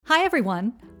Hi,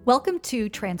 everyone. Welcome to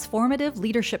Transformative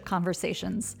Leadership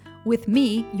Conversations with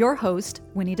me, your host,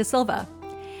 Winnie Da Silva.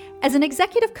 As an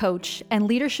executive coach and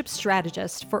leadership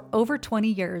strategist for over 20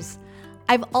 years,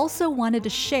 I've also wanted to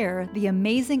share the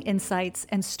amazing insights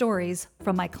and stories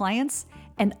from my clients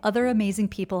and other amazing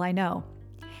people I know.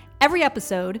 Every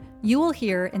episode, you will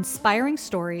hear inspiring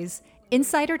stories,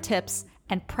 insider tips,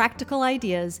 and practical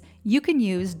ideas you can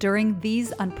use during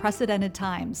these unprecedented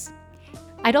times.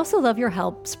 I'd also love your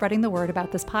help spreading the word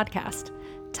about this podcast.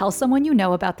 Tell someone you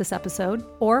know about this episode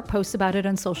or post about it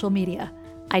on social media.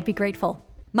 I'd be grateful.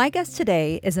 My guest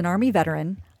today is an Army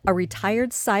veteran, a retired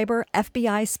cyber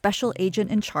FBI special agent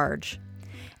in charge,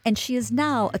 and she is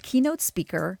now a keynote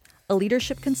speaker, a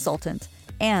leadership consultant,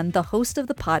 and the host of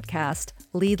the podcast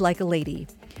Lead Like a Lady,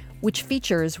 which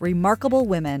features remarkable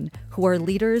women who are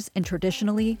leaders in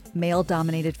traditionally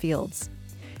male-dominated fields.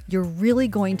 You're really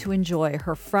going to enjoy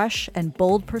her fresh and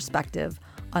bold perspective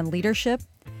on leadership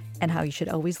and how you should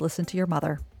always listen to your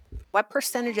mother. What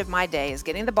percentage of my day is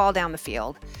getting the ball down the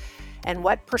field, and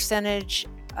what percentage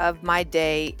of my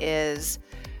day is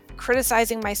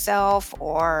criticizing myself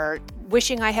or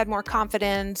wishing I had more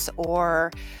confidence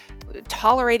or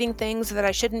tolerating things that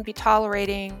I shouldn't be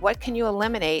tolerating? What can you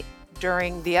eliminate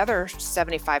during the other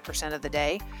 75% of the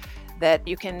day that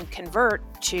you can convert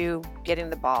to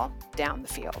getting the ball down the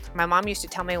field? My mom used to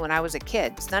tell me when I was a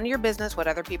kid, it's none of your business what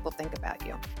other people think about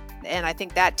you. And I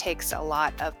think that takes a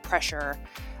lot of pressure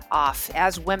off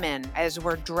as women, as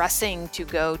we're dressing to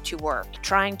go to work,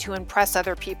 trying to impress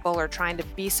other people or trying to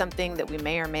be something that we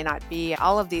may or may not be.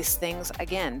 All of these things,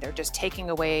 again, they're just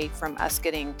taking away from us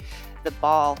getting the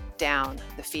ball down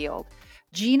the field.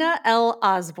 Gina L.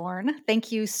 Osborne,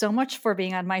 thank you so much for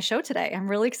being on my show today. I'm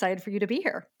really excited for you to be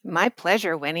here. My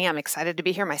pleasure, Winnie. I'm excited to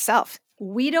be here myself.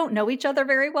 We don't know each other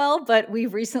very well, but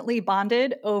we've recently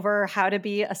bonded over how to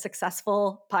be a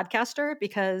successful podcaster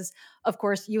because, of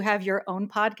course, you have your own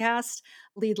podcast,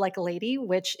 Lead Like a Lady,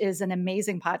 which is an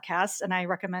amazing podcast. And I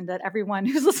recommend that everyone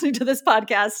who's listening to this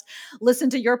podcast listen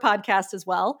to your podcast as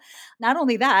well. Not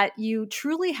only that, you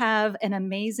truly have an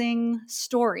amazing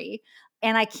story.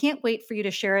 And I can't wait for you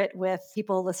to share it with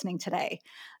people listening today.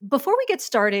 Before we get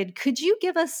started, could you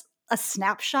give us a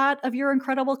snapshot of your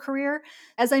incredible career?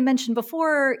 As I mentioned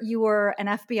before, you were an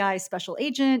FBI special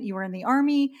agent, you were in the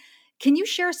Army. Can you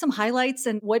share some highlights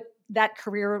and what that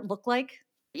career looked like?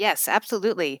 Yes,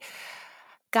 absolutely.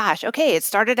 Gosh, okay, it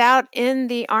started out in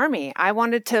the Army. I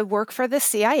wanted to work for the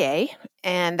CIA,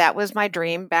 and that was my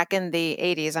dream back in the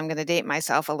 80s. I'm going to date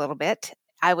myself a little bit.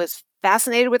 I was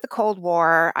fascinated with the Cold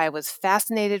War. I was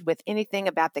fascinated with anything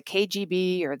about the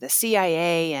KGB or the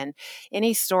CIA and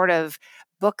any sort of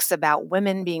books about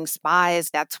women being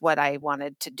spies. That's what I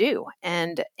wanted to do.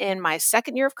 And in my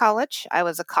second year of college, I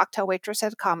was a cocktail waitress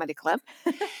at a comedy club.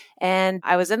 And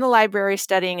I was in the library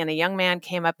studying, and a young man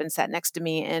came up and sat next to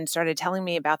me and started telling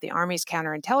me about the Army's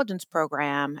counterintelligence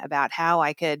program, about how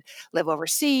I could live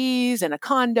overseas in a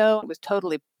condo. It was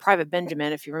totally Private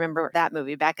Benjamin, if you remember that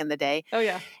movie back in the day. Oh,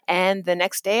 yeah. And the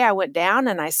next day I went down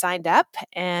and I signed up,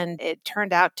 and it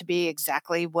turned out to be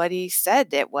exactly what he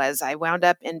said it was. I wound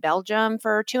up in Belgium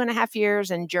for 2.5 years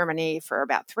and Germany for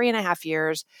about 3.5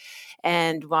 years.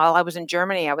 And while I was in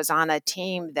Germany, I was on a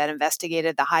team that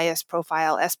investigated the highest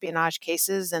profile espionage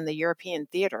cases in the European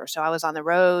theater. So I was on the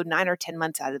road 9 or 10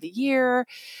 months out of the year,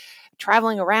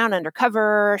 traveling around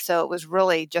undercover. So it was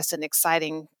really just an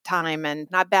exciting time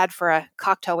and not bad for a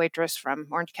cocktail waitress from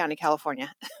Orange County,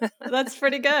 California. That's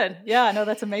pretty good. Yeah, no,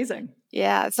 that's amazing.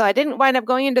 Yeah, so I didn't wind up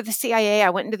going into the CIA.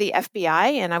 I went into the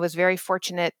FBI, and I was very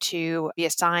fortunate to be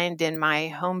assigned in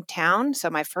my hometown. So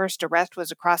my first arrest was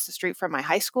across the street from my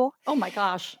high school. Oh my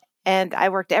gosh. And I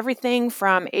worked everything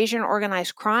from Asian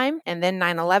organized crime, and then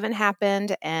 9/11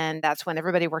 happened, and that's when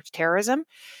everybody worked terrorism.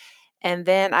 And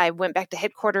then I went back to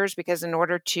headquarters because in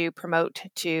order to promote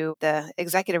to the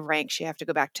executive ranks, you have to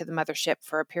go back to the mothership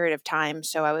for a period of time.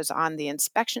 So I was on the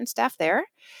inspection staff there,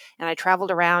 and I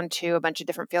traveled around to a bunch of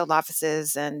different field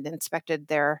offices and inspected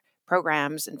their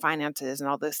programs and finances and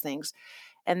all those things.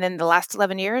 And then the last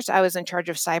 11 years, I was in charge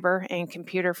of cyber and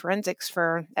computer forensics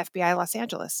for FBI Los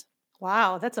Angeles.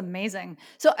 Wow, that's amazing.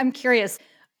 So I'm curious,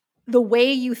 the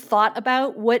way you thought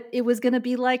about what it was going to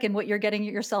be like and what you're getting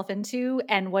yourself into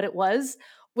and what it was,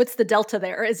 what's the delta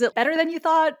there? Is it better than you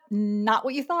thought? Not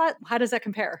what you thought? How does that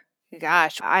compare?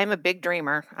 Gosh, I'm a big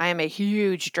dreamer. I am a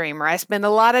huge dreamer. I spend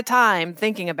a lot of time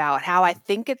thinking about how I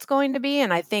think it's going to be.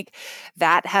 And I think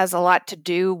that has a lot to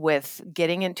do with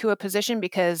getting into a position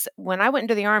because when I went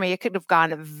into the Army, it could have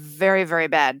gone very, very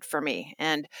bad for me.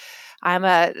 And I'm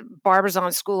a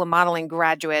Barbizon School of Modeling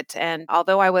graduate. And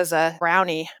although I was a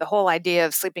brownie, the whole idea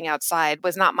of sleeping outside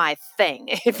was not my thing,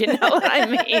 if you know what I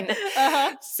mean.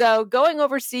 So going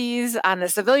overseas on a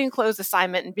civilian clothes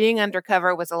assignment and being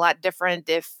undercover was a lot different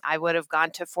if I would have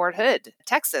gone to Fort Hood,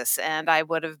 Texas, and I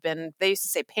would have been, they used to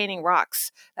say painting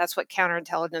rocks. That's what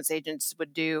counterintelligence agents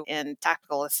would do in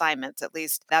tactical assignments. At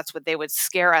least that's what they would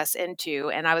scare us into.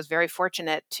 And I was very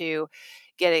fortunate to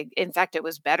get it. In fact, it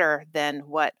was better than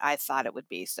what I thought it would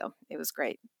be. So it was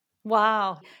great.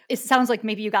 Wow. It sounds like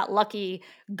maybe you got lucky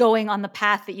going on the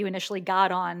path that you initially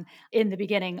got on in the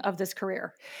beginning of this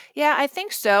career. Yeah, I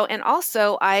think so. And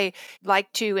also, I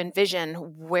like to envision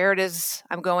where it is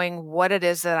I'm going, what it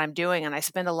is that I'm doing, and I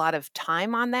spend a lot of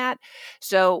time on that.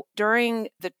 So during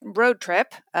the road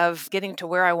trip of getting to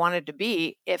where I wanted to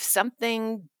be, if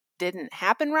something didn't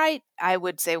happen right, I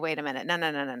would say, wait a minute,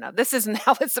 no. This isn't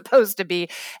how it's supposed to be.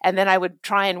 And then I would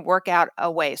try and work out a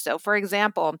way. So, for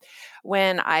example,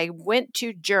 when I went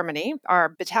to Germany, our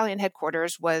battalion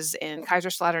headquarters was in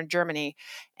Kaiserslautern, Germany.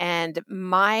 And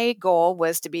my goal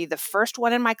was to be the first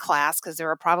one in my class, because there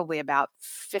were probably about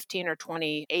 15 or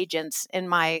 20 agents in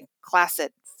my class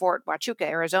at Fort Huachuca,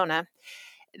 Arizona,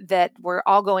 that were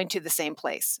all going to the same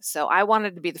place. So I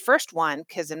wanted to be the first one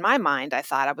because in my mind, I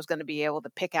thought I was going to be able to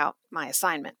pick out my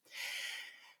assignment.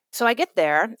 So I get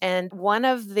there, and one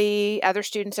of the other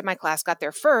students in my class got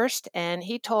there first, and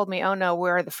he told me, oh no,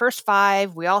 we're the first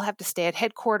 5. We all have to stay at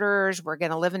headquarters. We're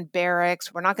going to live in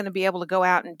barracks. We're not going to be able to go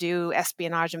out and do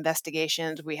espionage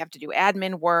investigations. We have to do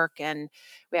admin work, and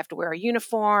we have to wear a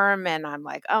uniform. And I'm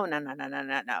like, oh, no.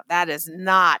 That is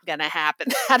not going to happen.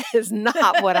 That is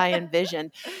not what I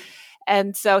envisioned.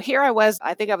 And so here I was,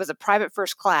 I think I was a private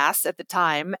first class at the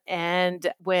time.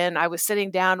 And when I was sitting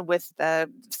down with the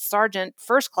sergeant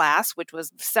first class, which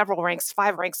was several ranks,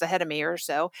 5 ranks ahead of me or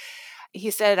so, he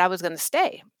said I was going to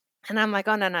stay. And I'm like,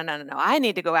 oh, no. I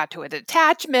need to go out to a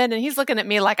detachment. And he's looking at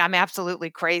me like I'm absolutely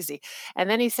crazy. And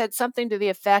then he said something to the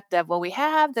effect of, well, we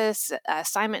have this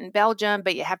assignment in Belgium,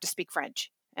 but you have to speak French.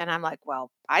 And I'm like,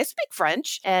 well, I speak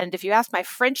French. And if you ask my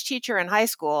French teacher in high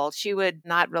school, she would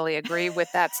not really agree with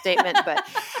that statement. But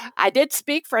I did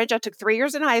speak French. I took 3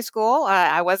 years in high school.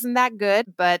 I wasn't that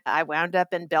good, but I wound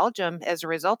up in Belgium as a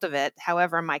result of it.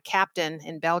 However, my captain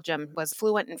in Belgium was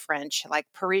fluent in French, like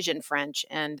Parisian French,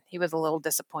 and he was a little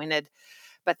disappointed.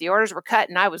 But the orders were cut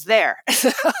and I was there. So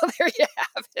there you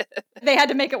have it. They had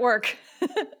to make it work.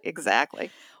 Exactly.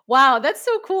 Wow, that's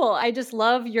so cool. I just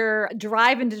love your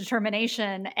drive and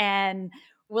determination and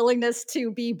willingness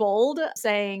to be bold,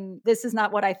 saying, this is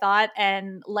not what I thought,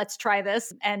 and let's try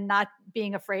this, and not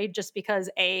being afraid just because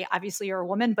A, obviously you're a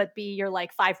woman, but B, you're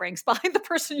like 5 ranks behind the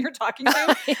person you're talking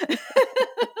to.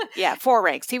 Yeah, 4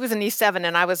 ranks. He was an E7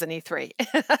 and I was an E3.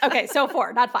 Okay, so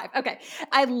 4, not 5. Okay.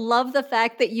 I love the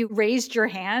fact that you raised your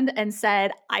hand and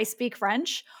said, I speak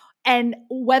French. And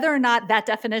whether or not that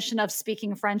definition of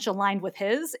speaking French aligned with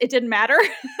his, it didn't matter.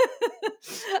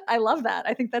 I love that.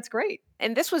 I think that's great.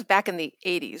 And this was back in the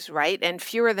 80s, right? And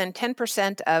fewer than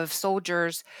 10% of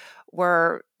soldiers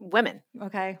were women.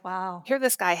 Okay, wow. Here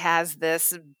this guy has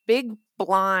this big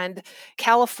blonde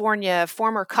California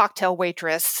former cocktail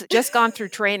waitress just gone through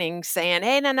training saying,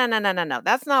 hey, no,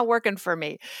 that's not working for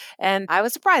me. And I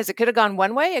was surprised. It could have gone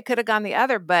one way, it could have gone the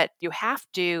other, but you have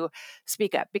to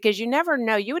speak up because you never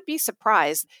know. You would be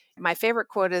surprised. My favorite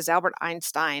quote is Albert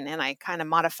Einstein, and I kind of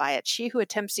modify it. She who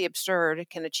attempts the absurd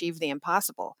can achieve the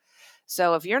impossible.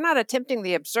 So if you're not attempting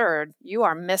the absurd, you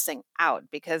are missing out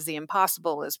because the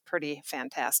impossible is pretty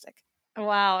fantastic.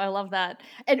 Wow, I love that.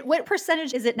 And what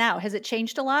percentage is it now? Has it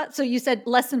changed a lot? So you said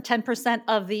less than 10%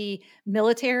 of the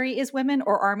military is women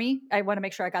or army? I want to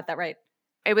make sure I got that right.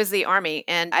 It was the Army,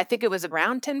 and I think it was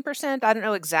around 10%. I don't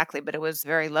know exactly, but it was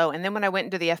very low. And then when I went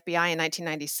into the FBI in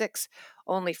 1996,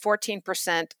 only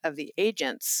 14% of the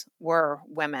agents were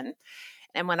women.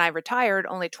 And when I retired,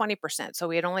 only 20%. So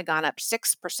we had only gone up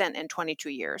 6% in 22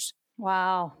 years.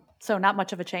 Wow. So not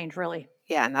much of a change, really.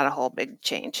 Yeah, not a whole big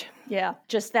change. Yeah,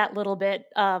 just that little bit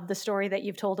of the story that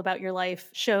you've told about your life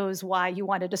shows why you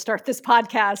wanted to start this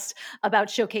podcast about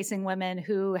showcasing women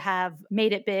who have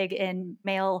made it big in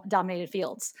male-dominated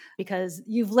fields, because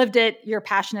you've lived it, you're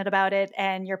passionate about it,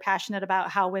 and you're passionate about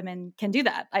how women can do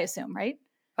that, I assume, right?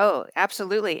 Oh,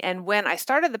 absolutely. And when I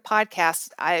started the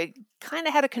podcast, I kind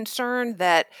of had a concern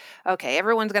that, okay,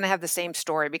 everyone's going to have the same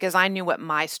story because I knew what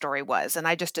my story was. And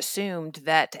I just assumed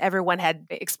that everyone had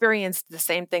experienced the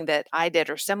same thing that I did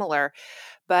or similar.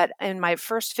 But in my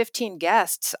first 15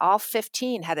 guests, all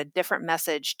 15 had a different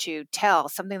message to tell,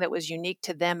 something that was unique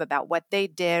to them about what they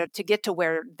did to get to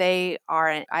where they are.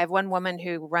 I have one woman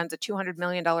who runs a $200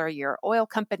 million a year oil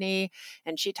company,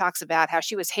 and she talks about how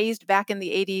she was hazed back in the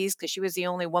 80s because she was the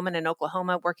only woman in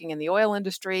Oklahoma working in the oil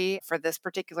industry for this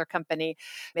particular company.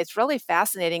 It's really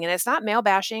fascinating, and it's not male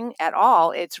bashing at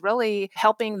all. It's really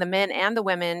helping the men and the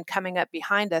women coming up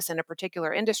behind us in a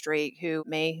particular industry who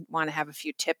may want to have a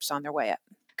few tips on their way up.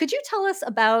 Could you tell us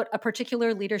about a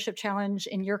particular leadership challenge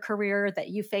in your career that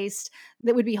you faced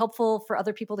that would be helpful for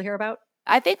other people to hear about?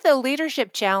 I think the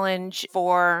leadership challenge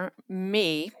for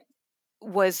me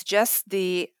was just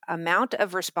the amount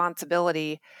of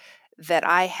responsibility that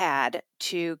I had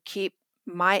to keep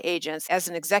my agents as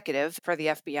an executive for the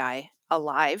FBI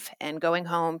alive and going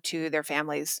home to their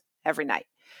families every night.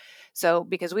 So,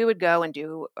 because we would go and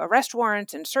do arrest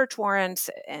warrants and search warrants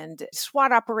and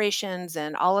SWAT operations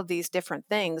and all of these different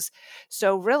things.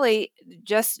 So, really,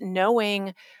 just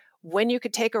knowing when you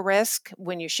could take a risk,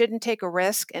 when you shouldn't take a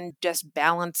risk, and just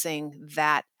balancing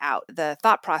that out. The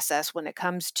thought process when it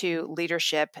comes to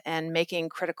leadership and making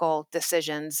critical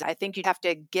decisions, I think you'd have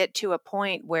to get to a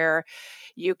point where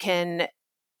you can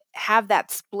have that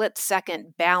split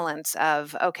second balance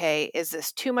of, okay, is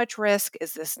this too much risk?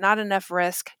 Is this not enough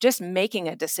risk? Just making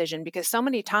a decision, because so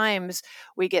many times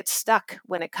we get stuck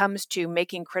when it comes to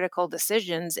making critical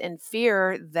decisions in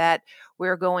fear that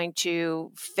we're going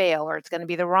to fail or it's going to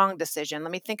be the wrong decision.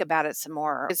 Let me think about it some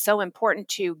more. It's so important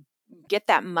to get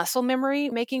that muscle memory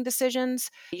making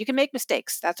decisions. You can make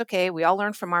mistakes. That's okay. We all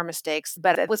learn from our mistakes,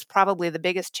 but it was probably the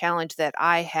biggest challenge that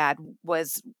I had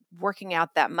was working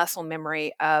out that muscle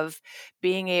memory of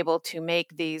being able to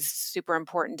make these super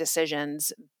important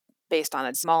decisions based on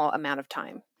a small amount of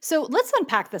time. So let's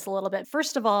unpack this a little bit.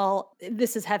 First of all,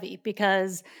 this is heavy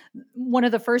because one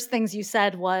of the first things you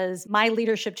said was my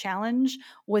leadership challenge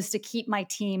was to keep my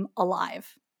team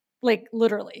alive. Like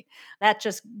literally. That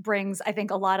just brings, I think,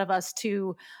 a lot of us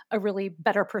to a really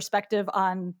better perspective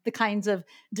on the kinds of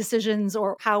decisions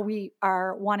or how we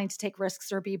are wanting to take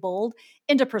risks or be bold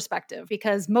into perspective,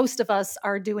 because most of us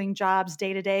are doing jobs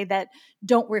day to day that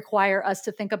don't require us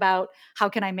to think about how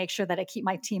can I make sure that I keep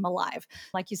my team alive.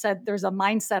 Like you said, there's a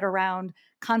mindset around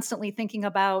constantly thinking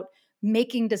about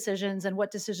making decisions and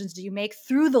what decisions do you make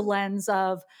through the lens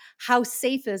of how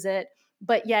safe is it,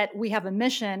 but yet we have a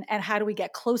mission and how do we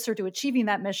get closer to achieving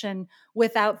that mission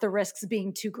without the risks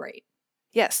being too great.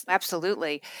 Yes,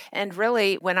 absolutely. And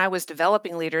really, when I was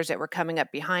developing leaders that were coming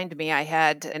up behind me, I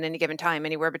had at any given time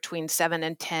anywhere between 7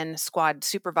 and 10 squad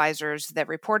supervisors that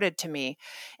reported to me.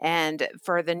 And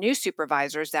for the new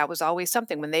supervisors, that was always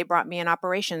something. When they brought me an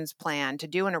operations plan to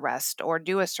do an arrest or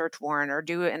do a search warrant or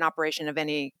do an operation of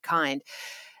any kind,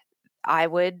 I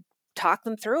would talk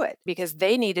them through it because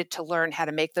they needed to learn how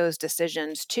to make those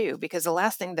decisions too. Because the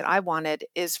last thing that I wanted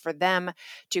is for them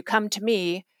to come to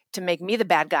me to make me the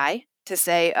bad guy, to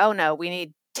say, oh no, we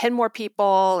need 10 more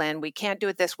people and we can't do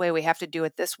it this way. We have to do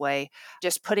it this way.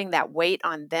 Just putting that weight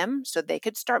on them so they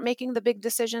could start making the big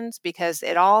decisions, because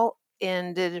it all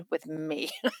ended with me.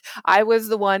 I was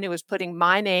the one who was putting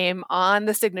my name on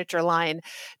the signature line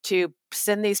to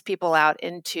send these people out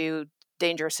into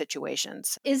dangerous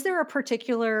situations. Is there a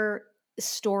particular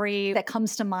story that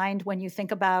comes to mind when you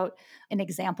think about an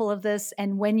example of this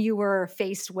and when you were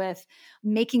faced with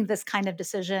making this kind of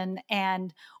decision,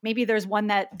 and maybe there's one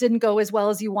that didn't go as well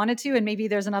as you wanted to and maybe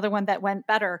there's another one that went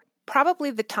better?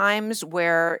 Probably the times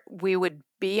where we would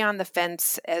be on the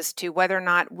fence as to whether or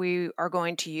not we are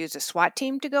going to use a SWAT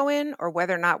team to go in or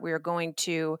whether or not we are going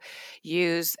to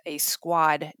use a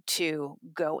squad to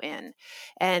go in.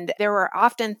 And there were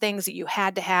often things that you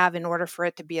had to have in order for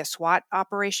it to be a SWAT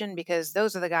operation, because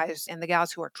those are the guys and the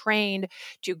gals who are trained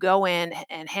to go in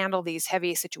and handle these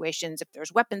heavy situations. If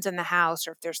there's weapons in the house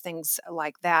or if there's things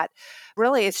like that,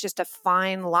 really it's just a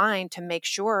fine line to make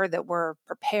sure that we're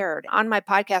prepared. On my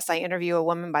podcast, I interview a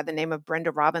woman by the name of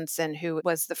Brenda Robinson, who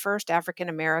was the first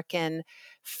African-American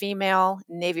female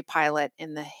Navy pilot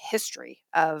in the history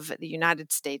of the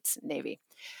United States Navy.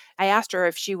 I asked her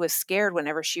if she was scared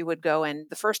whenever she would go in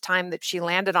the first time that she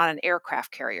landed on an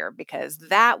aircraft carrier, because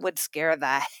that would scare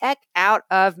the heck out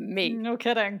of me. No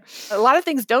kidding. A lot of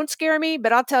things don't scare me,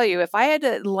 but I'll tell you, if I had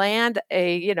to land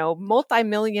a,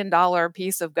 multi-million-dollar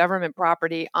piece of government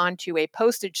property onto a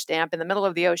postage stamp in the middle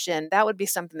of the ocean, that would be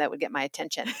something that would get my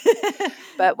attention.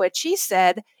 But what she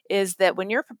said is that when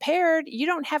you're prepared, you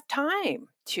don't have time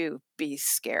to be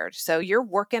scared. So you're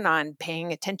working on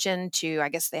paying attention to, I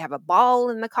guess they have a ball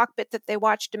in the cockpit that they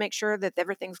watch to make sure that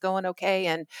everything's going okay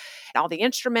and all the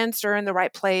instruments are in the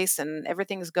right place and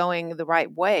everything's going the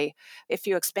right way. If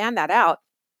you expand that out,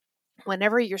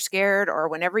 whenever you're scared or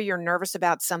whenever you're nervous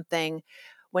about something,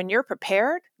 when you're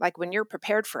prepared, like when you're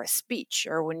prepared for a speech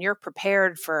or when you're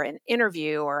prepared for an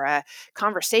interview or a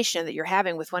conversation that you're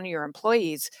having with one of your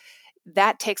employees,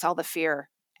 that takes all the fear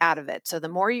out of it. So the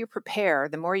more you prepare,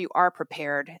 the more you are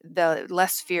prepared, the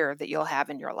less fear that you'll have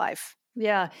in your life.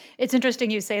 Yeah, it's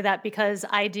interesting you say that because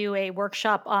I do a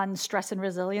workshop on stress and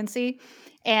resiliency.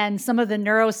 And some of the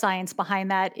neuroscience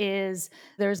behind that is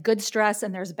there's good stress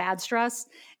and there's bad stress.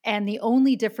 And the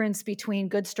only difference between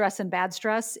good stress and bad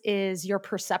stress is your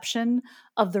perception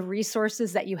of the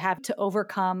resources that you have to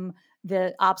overcome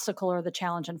the obstacle or the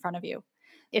challenge in front of you.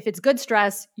 If it's good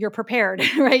stress, you're prepared,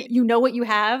 right? You know what you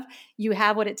have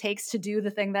what it takes to do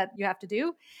the thing that you have to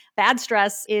do. Bad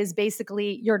stress is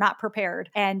basically you're not prepared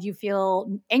and you feel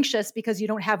anxious because you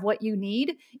don't have what you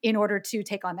need in order to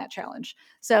take on that challenge.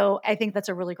 So I think that's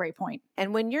a really great point.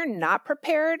 And when you're not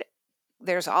prepared,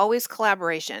 there's always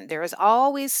collaboration. There is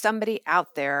always somebody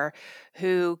out there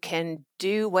who can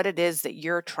do what it is that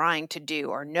you're trying to do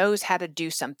or knows how to do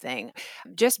something.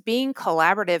 Just being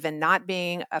collaborative and not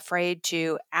being afraid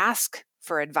to ask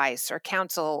for advice or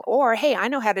counsel or, hey, I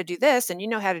know how to do this and you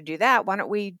know how to do that. Why don't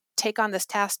we take on this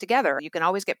task together? You can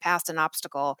always get past an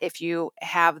obstacle if you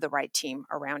have the right team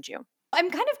around you.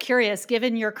 I'm kind of curious,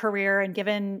 given your career and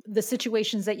given the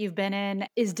situations that you've been in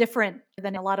is different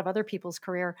than a lot of other people's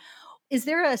career. Is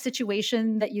there a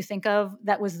situation that you think of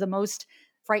that was the most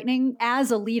frightening as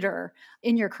a leader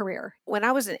in your career? When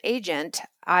I was an agent,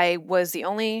 I was the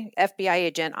only FBI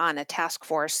agent on a task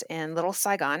force in Little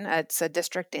Saigon. It's a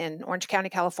district in Orange County,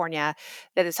 California,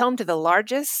 that is home to the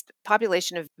largest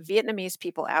population of Vietnamese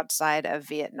people outside of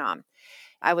Vietnam.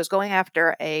 I was going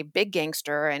after a big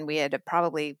gangster, and we had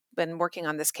probably been working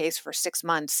on this case for 6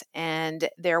 months. And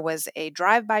there was a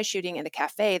drive-by shooting in a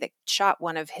cafe that shot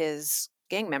one of his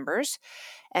gang members.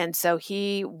 And so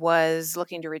he was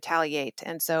looking to retaliate.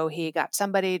 And so he got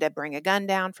somebody to bring a gun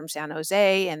down from San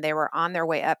Jose, and they were on their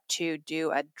way up to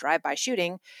do a drive-by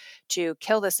shooting to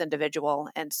kill this individual.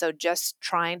 And so just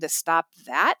trying to stop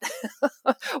that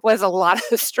was a lot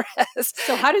of stress.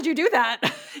 So how did you do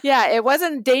that? Yeah, it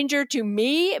wasn't danger to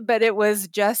me, but it was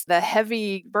just the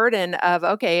heavy burden of,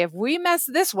 okay, if we mess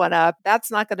this one up, that's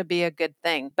not going to be a good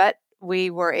thing. But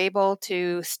we were able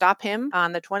to stop him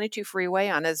on the 22 freeway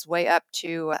on his way up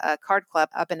to a card club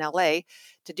up in LA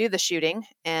to do the shooting.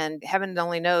 And heaven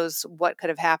only knows what could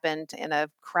have happened in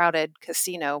a crowded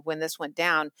casino when this went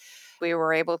down. We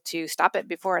were able to stop it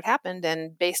before it happened.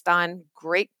 And based on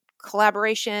great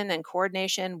collaboration and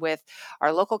coordination with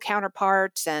our local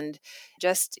counterparts and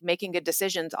just making good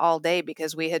decisions all day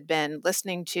because we had been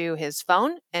listening to his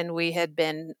phone and we had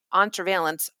been on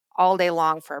surveillance all day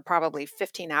long for probably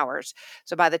 15 hours.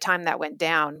 So by the time that went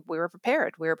down, we were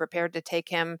prepared. We were prepared to take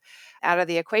him out of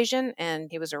the equation,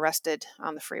 and he was arrested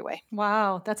on the freeway.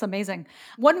 Wow, that's amazing.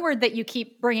 One word that you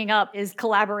keep bringing up is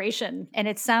collaboration. And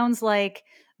it sounds like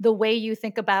the way you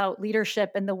think about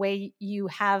leadership and the way you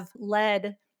have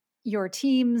led your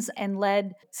teams and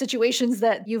led situations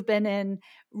that you've been in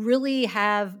really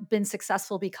have been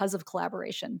successful because of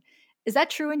collaboration. Is that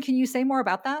true? And can you say more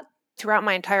about that? Throughout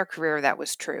my entire career, that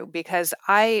was true because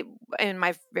in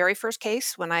my very first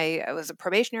case, when I was a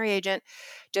probationary agent,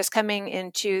 just coming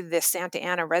into this Santa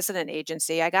Ana resident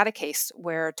agency, I got a case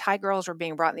where Thai girls were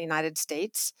being brought in the United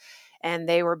States and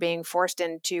they were being forced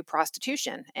into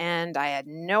prostitution. And I had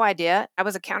no idea. I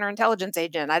was a counterintelligence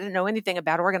agent. I didn't know anything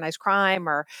about organized crime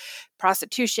or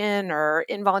prostitution or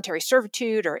involuntary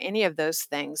servitude or any of those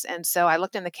things. And so I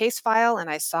looked in the case file and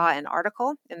I saw an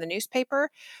article in the newspaper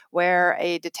where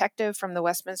a detective from the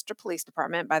Westminster Police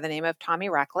Department by the name of Tommy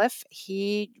Ratcliffe,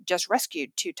 he just rescued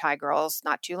 2 Thai girls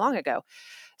not too long ago.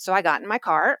 So I got in my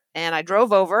car and I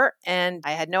drove over, and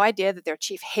I had no idea that their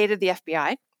chief hated the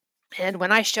FBI. And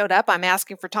when I showed up, I'm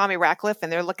asking for Tommy Ratcliffe,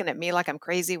 and they're looking at me like I'm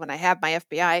crazy when I have my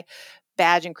FBI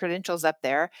badge and credentials up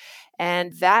there.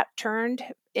 And that turned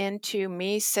into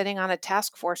me sitting on a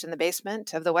task force in the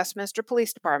basement of the Westminster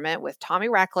Police Department with Tommy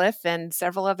Ratcliffe and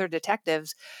several other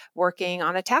detectives working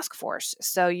on a task force.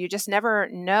 So you just never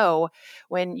know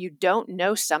when you don't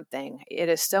know something. It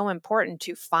is so important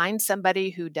to find somebody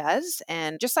who does.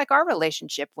 And just like our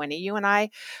relationship, Winnie, you and I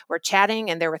were chatting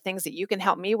and there were things that you can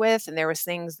help me with and there was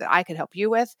things that I could help you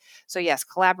with. So yes,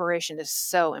 collaboration is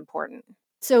so important.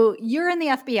 So you're in the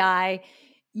FBI.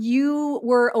 you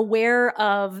were aware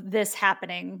of this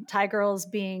happening, Thai girls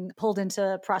being pulled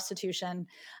into prostitution,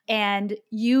 and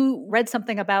you read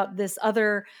something about this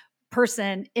other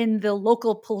person in the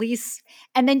local police,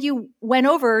 and then you went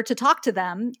over to talk to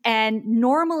them. And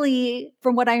normally,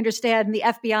 from what I understand, the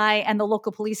FBI and the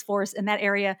local police force in that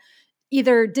area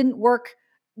either didn't work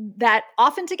that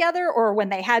often together, or when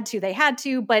they had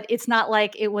to, but it's not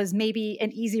like it was maybe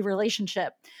an easy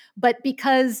relationship. But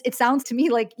because it sounds to me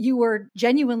like you were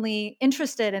genuinely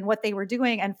interested in what they were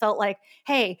doing and felt like,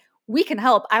 hey, we can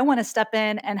help. I want to step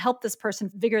in and help this person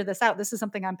figure this out. This is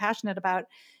something I'm passionate about.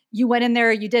 You went in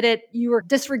there, you did it, you were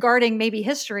disregarding maybe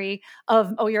history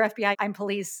of, oh, you're FBI, I'm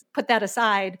police, put that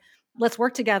aside, let's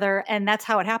work together. And that's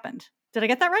how it happened. Did I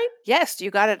get that right? Yes,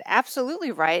 you got it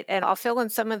absolutely right. And I'll fill in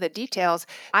some of the details.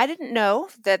 I didn't know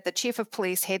that the chief of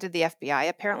police hated the FBI.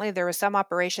 Apparently, there was some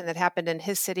operation that happened in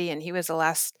his city, and he was the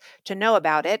last to know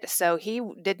about it. So he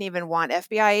didn't even want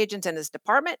FBI agents in his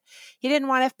department. He didn't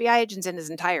want FBI agents in his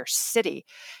entire city.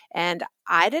 And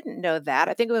I didn't know that.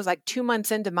 I think it was like 2 months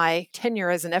into my tenure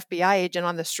as an FBI agent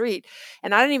on the street.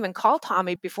 And I didn't even call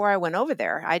Tommy before I went over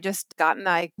there. I just got in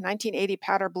my 1980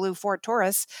 powder blue Ford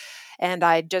Taurus, and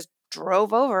I just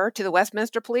drove over to the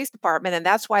Westminster Police Department. And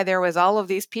that's why there was all of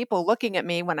these people looking at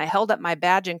me when I held up my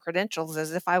badge and credentials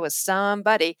as if I was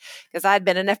somebody, because I'd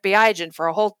been an FBI agent for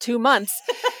a whole 2 months.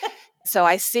 So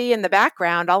I see in the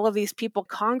background all of these people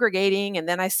congregating, and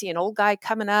then I see an old guy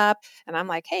coming up, and I'm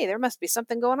like, hey, there must be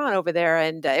something going on over there.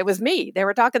 And it was me. They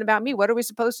were talking about me. What are we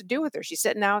supposed to do with her? She's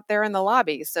sitting out there in the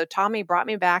lobby. So Tommy brought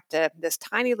me back to this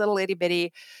tiny little itty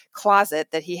bitty closet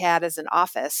that he had as an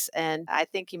office. And I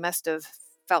think he must have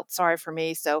felt sorry for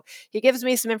me. So he gives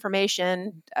me some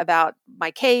information about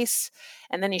my case,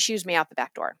 and then he shoos me out the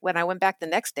back door. When I went back the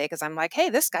next day, because I'm like, hey,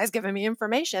 this guy's giving me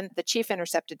information, the chief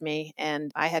intercepted me,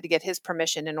 and I had to get his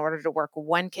permission in order to work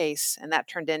one case. And that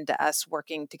turned into us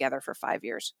working together for 5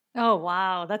 years. Oh,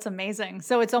 wow. That's amazing.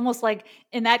 So it's almost like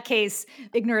in that case,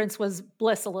 ignorance was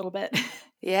bliss a little bit.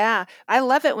 Yeah. I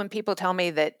love it when people tell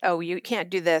me that, oh, you can't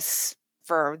do this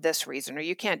for this reason, or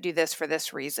you can't do this for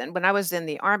this reason. When I was in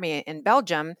the army in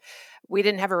Belgium, we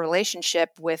didn't have a relationship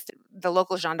with the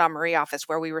local gendarmerie office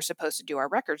where we were supposed to do our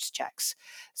records checks.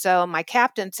 So my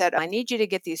captain said, I need you to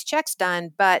get these checks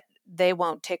done, but they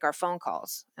won't take our phone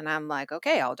calls. And I'm like,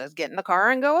 okay, I'll just get in the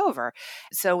car and go over.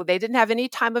 So they didn't have any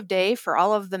time of day for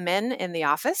all of the men in the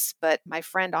office, but my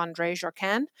friend Andre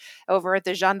Jorcan over at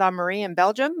the gendarmerie in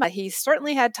Belgium, he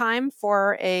certainly had time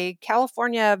for a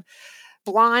California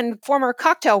blonde former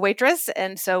cocktail waitress.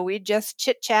 And so we just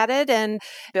chit chatted and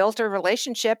built a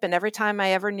relationship. And every time I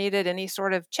ever needed any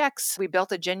sort of checks, we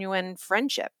built a genuine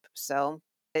friendship. So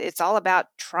it's all about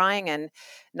trying and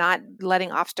not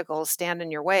letting obstacles stand in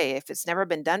your way. If it's never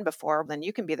been done before, then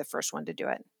you can be the first one to do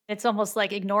it. It's almost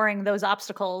like ignoring those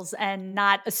obstacles and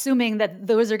not assuming that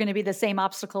those are going to be the same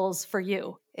obstacles for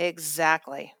you.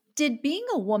 Exactly. Did being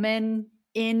a woman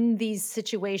in these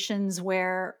situations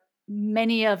where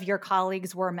many of your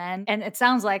colleagues were men, and it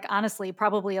sounds like, honestly,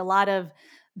 probably a lot of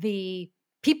the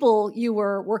people you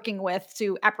were working with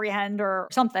to apprehend or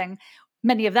something,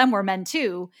 many of them were men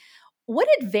too. What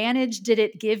advantage did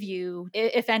it give you,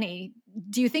 if any?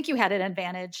 Do you think you had an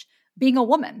advantage being a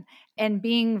woman and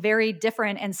being very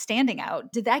different and standing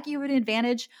out? Did that give you an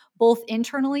advantage both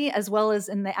internally as well as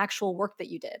in the actual work that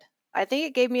you did? I think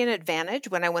it gave me an advantage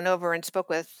when I went over and spoke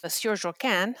with Monsieur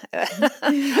Joquin.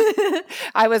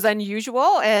 I was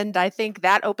unusual, and I think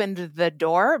that opened the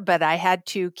door, but I had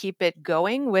to keep it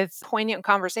going with poignant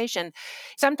conversation.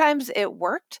 Sometimes it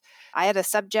worked. I had a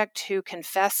subject who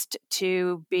confessed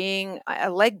to being a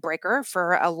leg breaker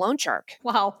for a loan shark.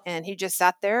 Wow. And he just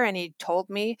sat there and he told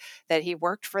me that he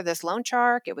worked for this loan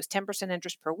shark. It was 10%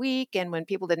 interest per week. And when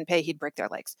people didn't pay, he'd break their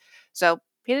legs. So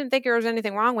he didn't think there was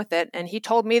anything wrong with it. And he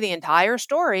told me the entire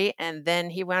story. And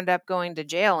then he wound up going to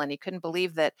jail, and he couldn't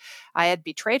believe that I had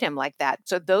betrayed him like that.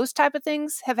 So those type of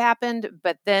things have happened.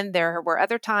 But then there were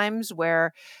other times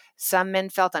where some men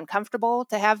felt uncomfortable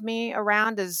to have me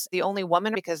around as the only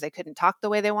woman because they couldn't talk the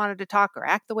way they wanted to talk or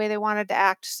act the way they wanted to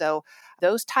act. So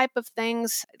those type of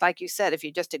things, like you said, if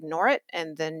you just ignore it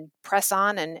and then press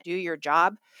on and do your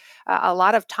job, a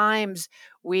lot of times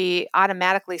we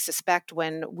automatically suspect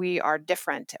when we are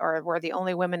different or we're the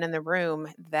only women in the room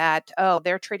that, oh,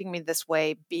 they're treating me this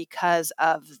way because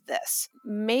of this.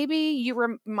 Maybe you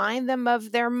remind them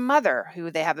of their mother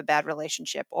who they have a bad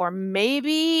relationship, or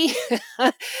maybe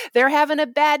they're having a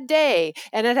bad day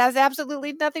and it has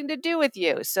absolutely nothing to do with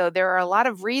you. So there are a lot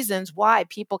of reasons why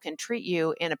people can treat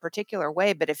you in a particular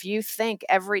way. But if you think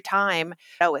every time,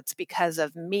 oh, it's because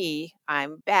of me,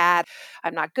 I'm bad,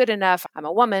 I'm not good enough, I'm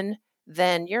a woman,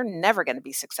 then you're never going to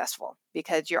be successful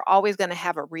because you're always going to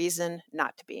have a reason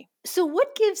not to be. So,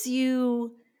 what gives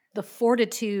you the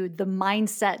fortitude, the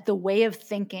mindset, the way of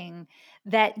thinking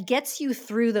that gets you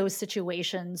through those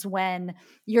situations when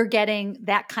you're getting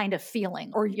that kind of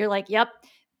feeling, or you're like, yep,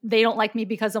 they don't like me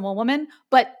because I'm a woman,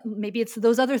 but maybe it's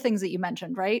those other things that you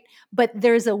mentioned, right? But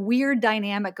there's a weird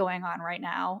dynamic going on right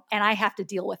now, and I have to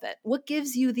deal with it. What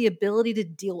gives you the ability to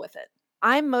deal with it?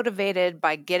 I'm motivated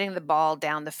by getting the ball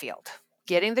down the field,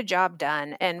 getting the job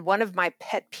done. And one of my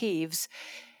pet peeves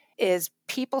is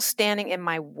people standing in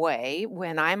my way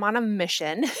when I'm on a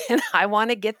mission and I want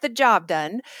to get the job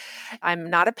done. I'm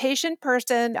not a patient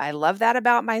person. I love that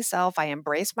about myself. I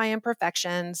embrace my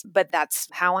imperfections, but that's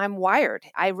how I'm wired.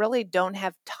 I really don't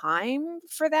have time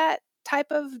for that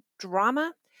type of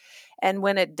drama. And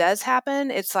when it does happen,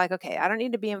 it's like, okay, I don't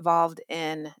need to be involved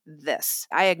in this.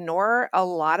 I ignore a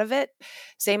lot of it.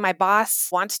 Say my boss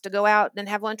wants to go out and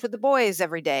have lunch with the boys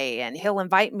every day, and he'll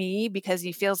invite me because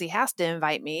he feels he has to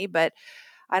invite me, but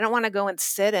I don't want to go and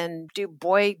sit and do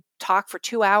boy talk for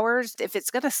 2 hours. If it's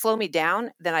going to slow me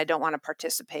down, then I don't want to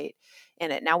participate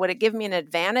in it. Now, would it give me an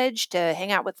advantage to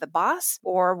hang out with the boss,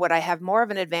 or would I have more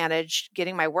of an advantage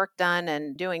getting my work done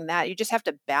and doing that? You just have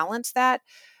to balance that.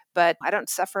 But I don't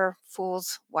suffer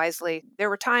fools wisely. There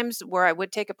were times where I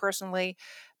would take it personally,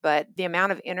 but the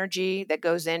amount of energy that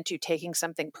goes into taking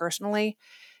something personally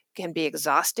can be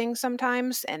exhausting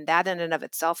sometimes, and that in and of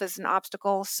itself is an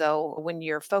obstacle. So when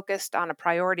you're focused on a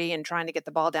priority and trying to get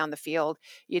the ball down the field,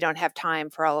 you don't have time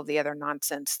for all of the other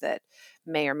nonsense that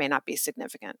may or may not be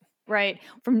significant. Right.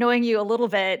 From knowing you a little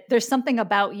bit, there's something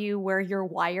about you where you're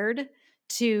wired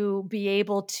to be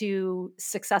able to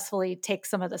successfully take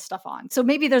some of this stuff on. So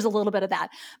maybe there's a little bit of that.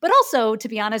 But also, to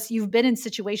be honest, you've been in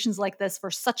situations like this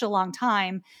for such a long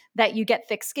time that you get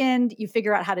thick skinned, you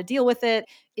figure out how to deal with it.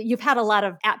 You've had a lot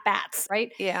of at bats,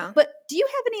 right? Yeah. But do you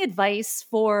have any advice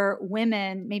for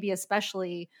women, maybe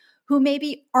especially, who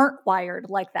maybe aren't wired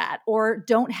like that or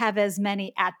don't have as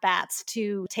many at bats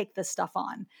to take this stuff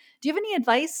on? Do you have any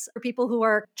advice for people who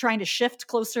are trying to shift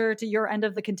closer to your end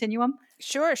of the continuum?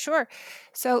 Sure, sure.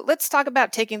 So let's talk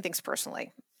about taking things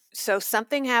personally. So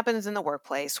something happens in the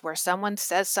workplace where someone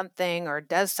says something or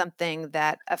does something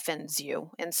that offends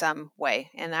you in some way.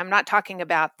 And I'm not talking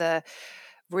about the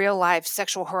real life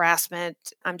sexual harassment.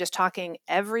 I'm just talking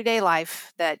everyday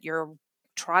life that you're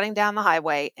trotting down the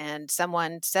highway and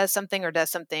someone says something or does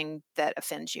something that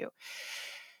offends you.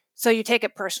 So you take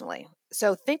it personally.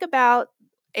 So think about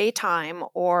a time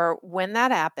or when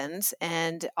that happens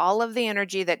and all of the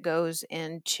energy that goes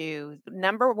into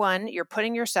number one, you're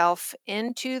putting yourself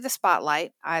into the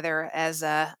spotlight either as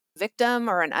a victim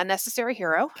or an unnecessary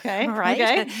hero, Okay. right?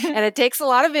 Okay. And it takes a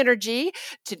lot of energy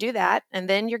to do that. And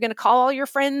then you're going to call all your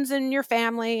friends and your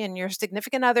family and your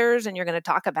significant others, and you're going to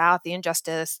talk about the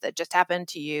injustice that just happened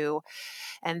to you.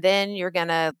 And then you're going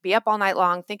to be up all night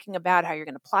long thinking about how you're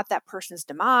going to plot that person's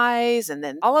demise. And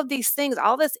then all of these things,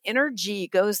 all this energy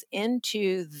goes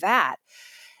into that,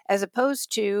 as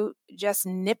opposed to just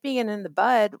nipping it in the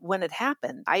bud when it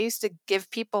happened. I used to give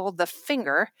people the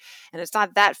finger, and it's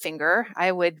not that finger.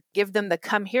 I would give them the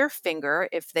come here finger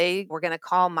if they were going to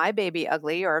call my baby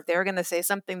ugly or if they were going to say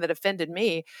something that offended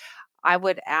me. I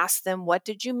would ask them, what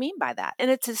did you mean by that?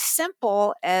 And it's as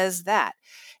simple as that.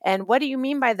 And what do you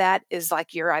mean by that is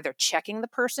like you're either checking the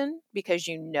person because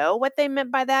you know what they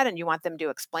meant by that and you want them to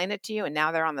explain it to you and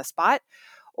now they're on the spot.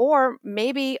 Or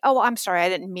maybe, oh, I'm sorry, I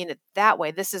didn't mean it that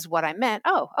way. This is what I meant.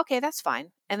 Oh, okay, that's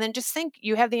fine. And then just think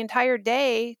you have the entire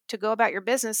day to go about your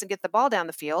business and get the ball down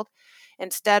the field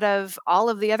instead of all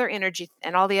of the other energy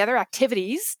and all the other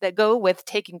activities that go with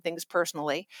taking things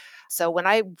personally. So when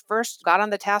I first got on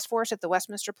the task force at the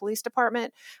Westminster Police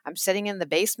Department, I'm sitting in the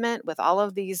basement with all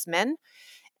of these men.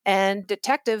 And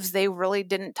detectives, they really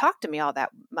didn't talk to me all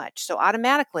that much. So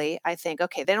automatically, I think,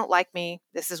 okay, they don't like me.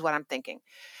 This is what I'm thinking.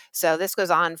 So this goes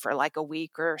on for like a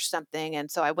week or something. And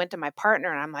so I went to my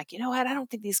partner and I'm like, you know what? I don't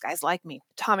think these guys like me,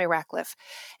 Tommy Ratcliffe.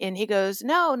 And he goes,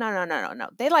 no, no, no, no, no, no.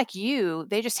 They like you.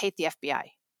 They just hate the FBI.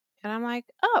 And I'm like,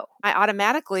 oh, I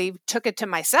automatically took it to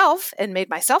myself and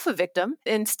made myself a victim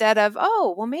instead of,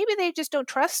 oh, well, maybe they just don't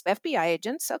trust FBI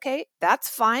agents. Okay, that's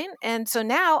fine. And so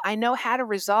now I know how to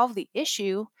resolve the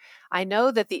issue. I know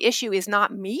that the issue is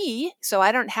not me, so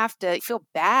I don't have to feel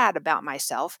bad about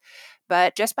myself.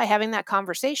 But just by having that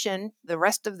conversation, the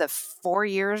rest of the 4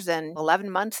 years and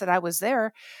 11 months that I was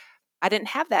there, I didn't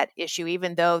have that issue,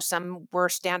 even though some were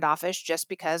standoffish just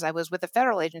because I was with a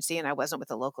federal agency and I wasn't with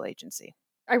a local agency.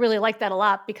 I really like that a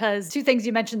lot because two things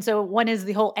you mentioned. So, one is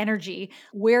the whole energy.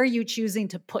 Where are you choosing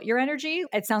to put your energy?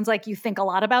 It sounds like you think a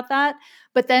lot about that.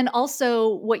 But then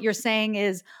also, what you're saying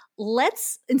is,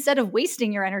 let's, instead of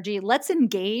wasting your energy, let's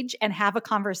engage and have a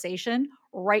conversation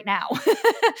right now.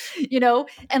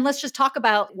 And let's just talk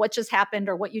about what just happened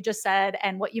or what you just said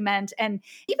and what you meant. And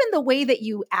even the way that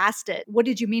you asked it, what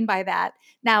did you mean by that?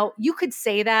 Now, you could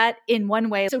say that in one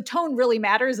way. So tone really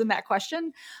matters in that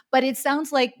question, but it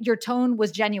sounds like your tone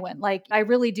was genuine. Like, I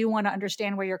really do want to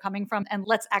understand where you're coming from, and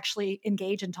let's actually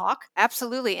engage and talk.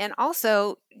 Absolutely. And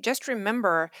also, just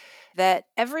remember that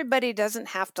everybody doesn't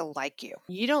have to like you.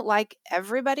 You don't like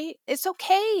everybody. It's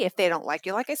okay if they don't like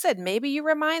you. Like I said, maybe you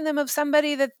remind them of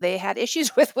somebody that they had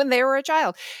issues with when they were a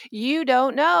child. You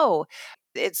don't know.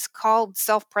 It's called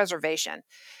self preservation.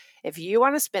 If you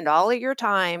want to spend all of your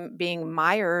time being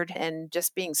mired and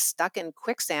just being stuck in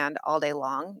quicksand all day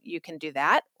long, you can do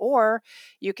that. Or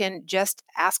you can just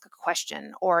ask a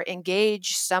question or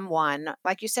engage someone.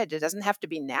 Like you said, it doesn't have to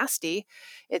be nasty.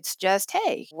 It's just,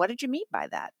 hey, what did you mean by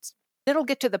that? It'll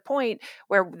get to the point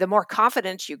where the more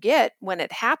confidence you get when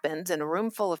it happens in a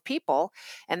room full of people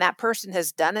and that person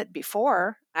has done it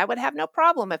before, I would have no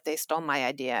problem if they stole my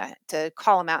idea to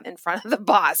call them out in front of the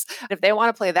boss. If they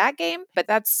want to play that game, but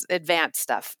that's advanced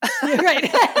stuff.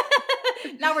 Right.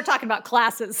 Now we're talking about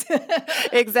classes.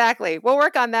 Exactly. We'll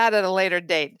work on that at a later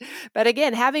date. But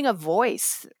again, having your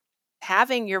voice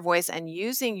and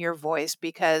using your voice,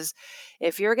 because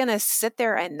if you're going to sit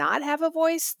there and not have a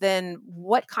voice, then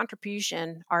what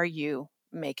contribution are you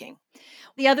making?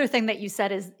 The other thing that you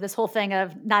said is this whole thing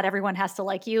of not everyone has to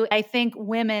like you. I think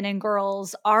women and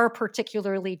girls are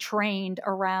particularly trained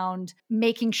around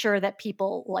making sure that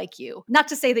people like you. Not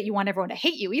to say that you want everyone to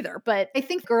hate you either, but I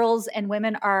think girls and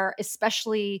women are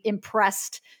especially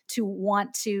impressed to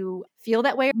want to feel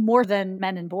that way more than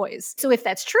men and boys. So if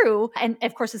that's true, and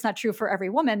of course it's not true for every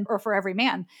woman or for every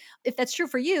man, if that's true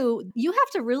for you, you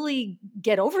have to really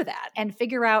get over that and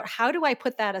figure out, how do I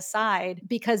put that aside?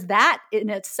 Because that in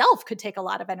itself could take a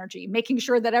lot of energy. Making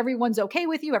sure that everyone's okay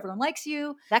with you, everyone likes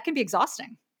you, that can be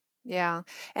exhausting. Yeah.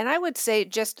 And I would say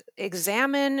just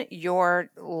examine your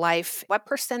life. What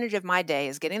percentage of my day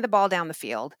is getting the ball down the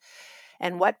field?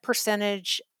 And what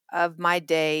percentage of my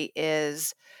day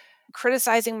is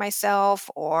criticizing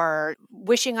myself or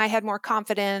wishing I had more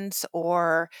confidence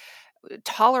or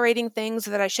tolerating things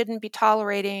that I shouldn't be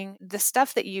tolerating? The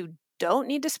stuff that you don't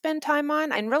need to spend time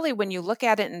on. And really, when you look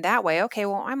at it in that way, okay,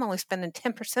 well, I'm only spending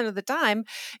 10% of the time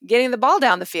getting the ball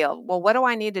down the field. Well, what do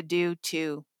I need to do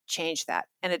to change that?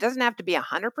 And it doesn't have to be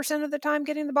 100% of the time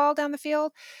getting the ball down the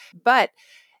field, but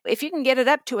if you can get it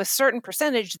up to a certain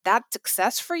percentage, that's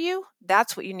success for you.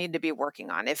 That's what you need to be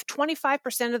working on. If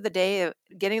 25% of the day of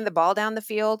getting the ball down the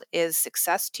field is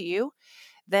success to you,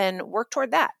 then work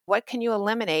toward that. What can you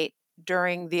eliminate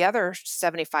during the other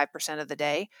 75% of the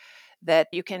day that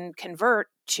you can convert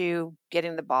to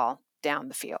getting the ball down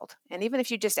the field? And even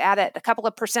if you just add it a couple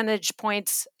of percentage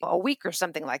points a week or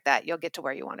something like that, you'll get to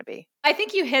where you want to be. I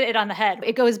think you hit it on the head.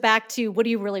 It goes back to, what do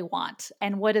you really want?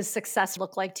 And what does success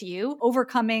look like to you?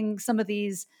 Overcoming some of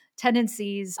these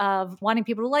tendencies of wanting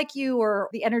people to like you, or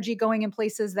the energy going in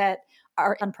places that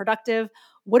are unproductive.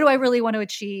 What do I really want to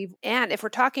achieve? And if we're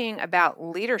talking about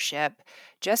leadership,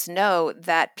 just know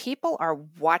that people are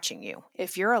watching you.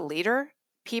 If you're a leader,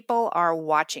 people are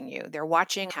watching you. They're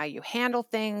watching how you handle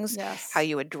things, Yes. how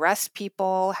you address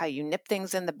people, how you nip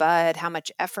things in the bud, how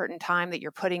much effort and time that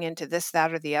you're putting into this,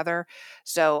 that, or the other.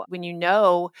 So when you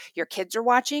know your kids are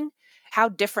watching, how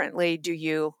differently do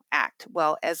you act?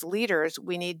 Well, as leaders,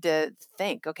 we need to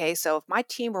think, okay, so if my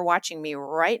team were watching me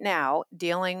right now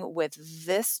dealing with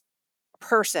this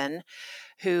person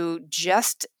who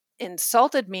just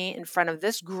insulted me in front of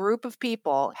this group of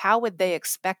people, how would they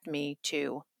expect me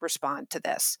to respond to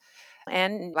this?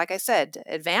 And like I said,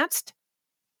 advanced,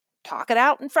 talk it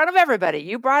out in front of everybody.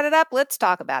 You brought it up, let's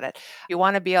talk about it. You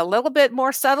want to be a little bit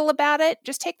more subtle about it,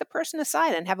 just take the person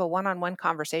aside and have a one-on-one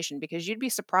conversation, because you'd be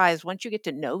surprised once you get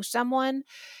to know someone.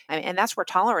 And that's where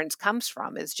tolerance comes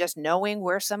from, is just knowing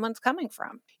where someone's coming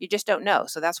from. You just don't know.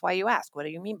 So that's why you ask, what do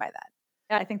you mean by that?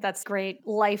 Yeah, I think that's great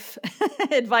life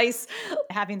advice.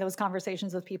 Having those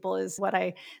conversations with people is what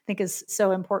I think is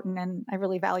so important and I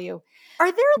really value.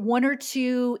 Are there one or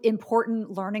two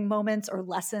important learning moments or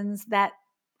lessons that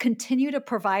continue to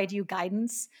provide you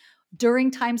guidance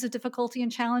during times of difficulty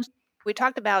and challenge? We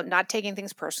talked about not taking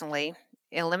things personally,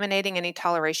 eliminating any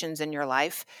tolerations in your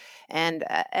life. And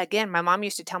again, my mom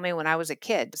used to tell me when I was a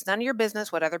kid, it's none of your business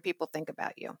what other people think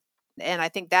about you. And I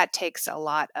think that takes a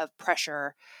lot of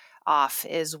pressure off,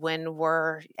 is when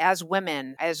we're, as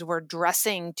women, as we're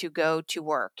dressing to go to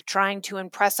work, trying to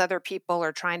impress other people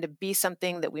or trying to be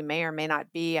something that we may or may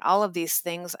not be. All of these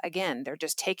things, again, they're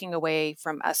just taking away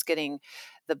from us getting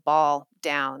the ball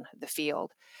down the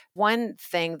field. One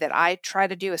thing that I try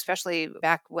to do, especially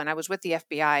back when I was with the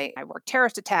FBI, I worked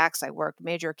terrorist attacks, I worked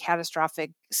major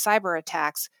catastrophic cyber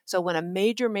attacks. So when a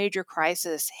major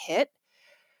crisis hit,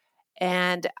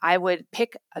 and I would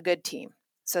pick a good team.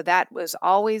 So that was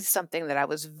always something that I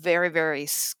was very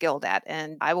skilled at.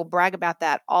 And I will brag about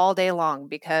that all day long,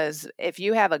 because if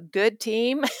you have a good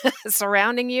team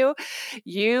surrounding you,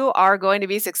 you are going to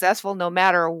be successful no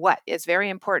matter what. It's very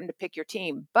important to pick your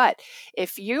team. But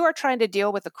if you are trying to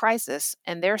deal with a crisis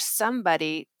and there's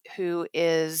somebody who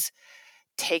is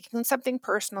taking something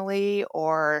personally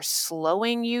or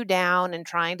slowing you down and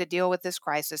trying to deal with this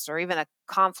crisis or even a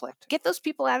conflict, get those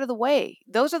people out of the way.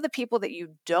 Those are the people that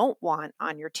you don't want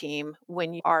on your team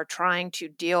when you are trying to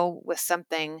deal with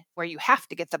something where you have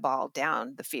to get the ball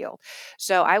down the field.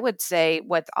 So I would say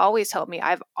what always helped me,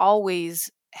 I've always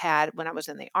had, when I was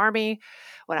in the Army,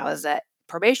 when I was at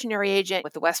probationary agent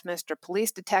with the Westminster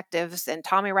Police Detectives, and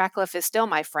Tommy Ratcliffe is still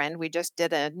my friend. We just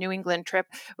did a New England trip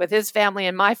with his family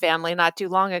and my family not too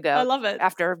long ago. I love it.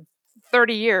 After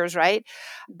 30 years, right?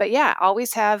 But yeah,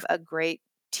 always have a great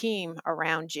team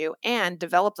around you and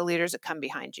develop the leaders that come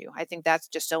behind you. I think that's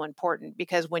just so important,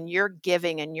 because when you're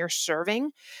giving and you're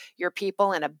serving your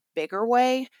people in a bigger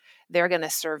way, they're going to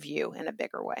serve you in a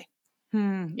bigger way.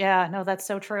 Yeah, no, that's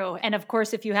so true. And of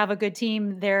course, if you have a good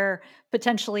team, they're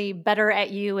potentially better at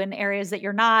you in areas that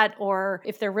you're not, or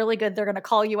if they're really good, they're going to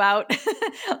call you out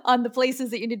on the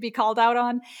places that you need to be called out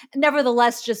on.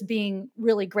 Nevertheless, just being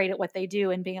really great at what they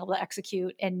do and being able to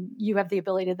execute, and you have the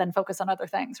ability to then focus on other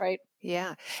things, right?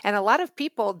 Yeah. And a lot of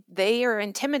people, they are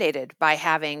intimidated by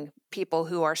having people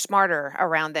who are smarter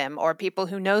around them or people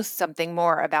who know something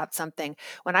more about something.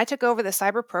 When I took over the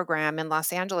cyber program in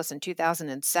Los Angeles in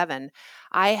 2007,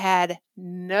 I had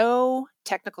no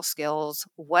technical skills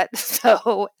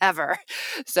whatsoever.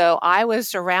 So I was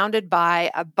surrounded by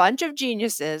a bunch of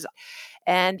geniuses.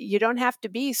 And you don't have to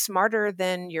be smarter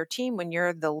than your team when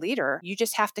you're the leader. You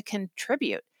just have to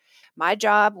contribute. My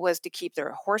job was to keep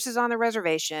the horses on the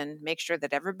reservation, make sure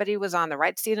that everybody was on the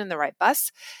right seat in the right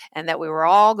bus, and that we were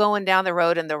all going down the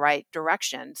road in the right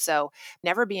direction. So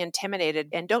never be intimidated,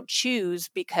 and don't choose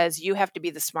because you have to be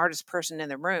the smartest person in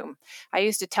the room. I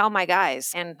used to tell my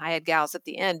guys, and I had gals at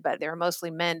the end, but they were mostly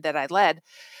men that I led.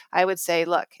 I would say,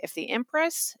 look, if the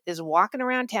Empress is walking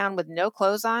around town with no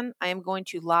clothes on, I am going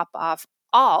to lop off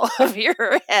all of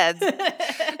your heads.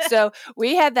 So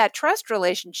we had that trust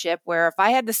relationship where if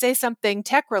I had to say something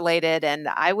tech related and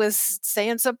I was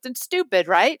saying something stupid,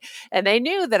 right? And they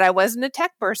knew that I wasn't a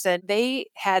tech person, they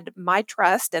had my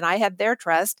trust and I had their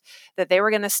trust that they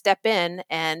were going to step in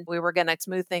and we were going to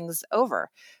smooth things over.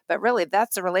 But really,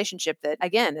 that's a relationship that,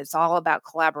 again, it's all about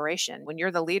collaboration. When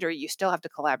you're the leader, you still have to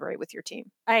collaborate with your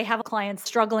team. I have clients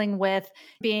struggling with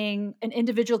being an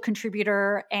individual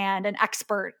contributor and an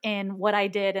expert in what I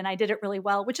did, and I did it really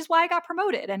well, which is why I got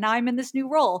promoted. And now I'm in this new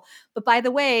role. But by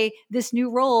the way, this new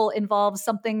role involves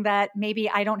something that maybe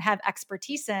I don't have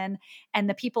expertise in, and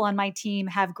the people on my team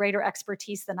have greater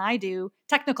expertise than I do,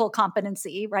 technical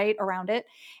competency, right, around it.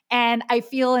 And I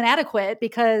feel inadequate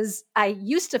because I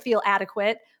used to feel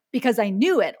adequate because I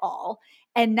knew it all.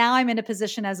 And now I'm in a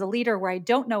position as a leader where I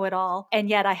don't know it all, and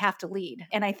yet I have to lead.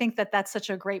 And I think that that's such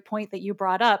a great point that you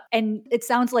brought up. And it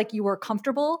sounds like you were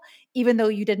comfortable, even though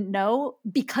you didn't know,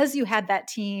 because you had that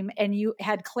team and you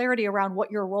had clarity around what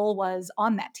your role was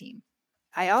on that team.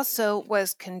 I also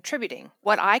was contributing.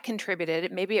 What I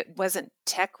contributed, maybe it wasn't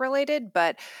tech related,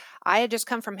 but I had just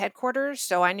come from headquarters,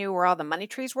 so I knew where all the money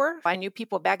trees were. I knew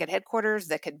people back at headquarters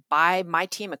that could buy my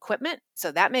team equipment,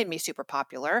 so that made me super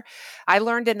popular. I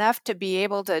learned enough to be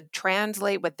able to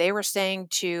translate what they were saying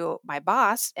to my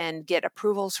boss and get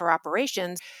approvals for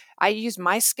operations. I used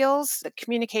my skills, the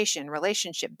communication,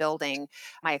 relationship building,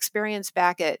 my experience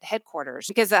back at headquarters,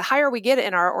 because the higher we get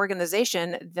in our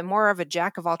organization, the more of a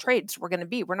jack of all trades we're going to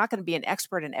be. We're not going to be an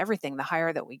expert in everything the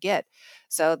higher that we get.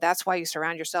 So that's why you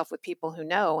surround yourself with people who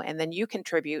know, and then you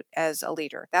contribute as a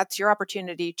leader. That's your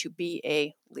opportunity to be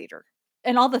a leader.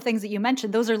 And all the things that you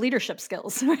mentioned, those are leadership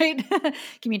skills, right?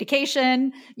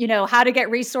 Communication, how to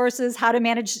get resources, how to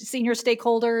manage senior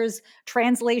stakeholders,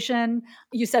 translation.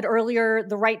 You said earlier,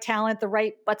 the right talent, the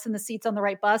right butts in the seats on the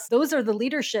right bus. Those are the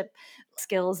leadership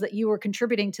skills that you were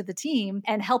contributing to the team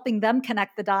and helping them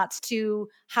connect the dots to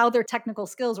how their technical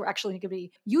skills were actually going to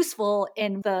be useful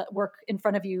in the work in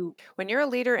front of you. When you're a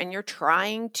leader and you're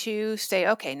trying to say,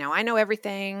 okay, now I know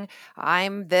everything,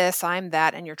 I'm this, I'm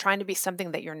that, and you're trying to be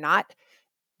something that you're not,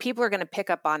 people are going to pick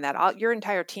up on that. Your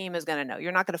entire team is going to know.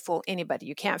 You're not going to fool anybody.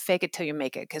 You can't fake it till you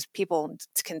make it because people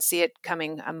can see it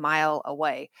coming a mile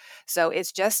away. So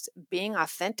it's just being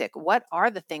authentic. What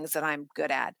are the things that I'm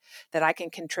good at that I can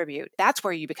contribute? That's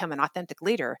where you become an authentic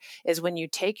leader, is when you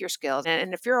take your skills.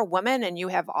 And if you're a woman and you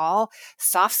have all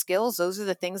soft skills, those are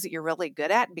the things that you're really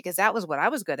good at, because that was what I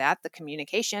was good at, the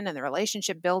communication and the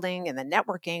relationship building and the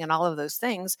networking and all of those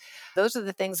things. Those are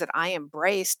the things that I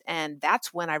embraced. And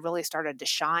that's when I really started to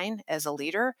shine as a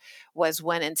leader, was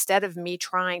when instead of me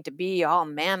trying to be all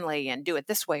manly and do it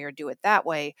this way or do it that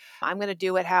way, I'm going to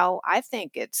do it how I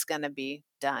think it's going to be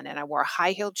done. And I wore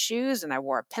high-heeled shoes and I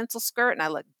wore a pencil skirt and I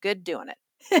looked good doing it.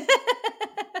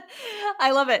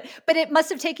 I love it. But it must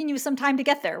have taken you some time to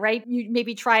get there, right? You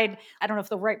maybe tried, I don't know if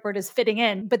the right word is fitting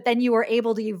in, but then you were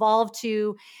able to evolve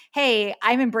to, hey,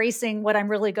 I'm embracing what I'm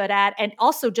really good at and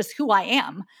also just who I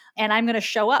am. And I'm going to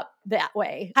show up that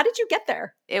way. How did you get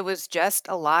there? It was just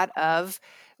a lot of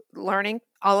learning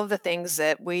all of the things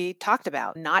that we talked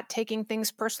about, not taking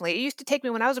things personally. It used to take me,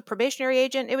 when I was a probationary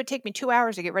agent, it would take me 2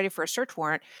 hours to get ready for a search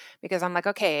warrant, because I'm like,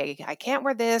 okay, I can't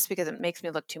wear this because it makes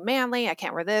me look too manly. I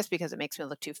can't wear this because it makes me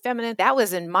look too feminine. That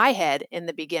was in my head in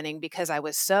the beginning because I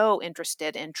was so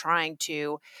interested in trying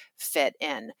to fit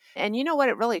in. And you know what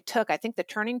it really took? I think the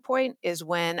turning point is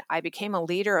when I became a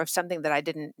leader of something that I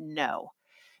didn't know,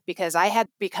 because I had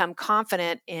become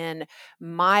confident in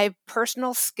my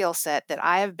personal skill set that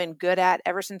I have been good at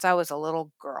ever since I was a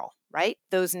little girl, right?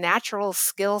 Those natural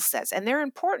skill sets, and they're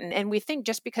important. And we think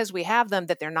just because we have them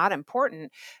that they're not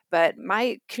important. But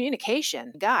my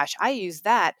communication, gosh, I use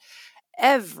that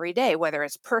every day, whether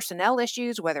it's personnel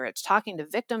issues, whether it's talking to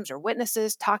victims or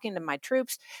witnesses, talking to my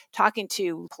troops, talking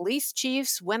to police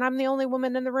chiefs when I'm the only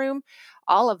woman in the room,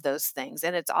 all of those things.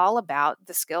 And it's all about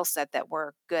the skill set that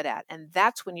we're good at. And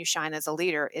that's when you shine as a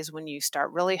leader, is when you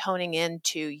start really honing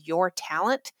into your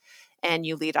talent and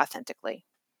you lead authentically.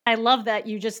 I love that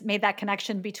you just made that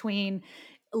connection between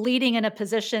leading in a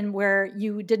position where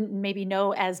you didn't maybe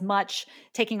know as much,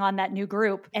 taking on that new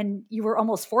group, and you were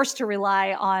almost forced to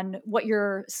rely on what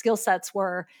your skill sets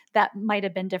were that might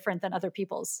have been different than other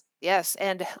people's. Yes.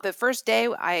 And the first day,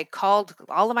 I called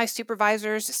all of my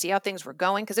supervisors to see how things were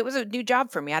going, because it was a new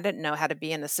job for me. I didn't know how to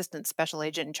be an assistant special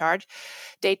agent in charge.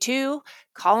 Day two,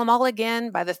 call them all again.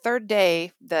 By the third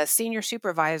day, the senior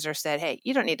supervisor said, "Hey,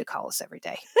 you don't need to call us every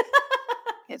day.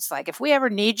 It's like, if we ever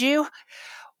need you,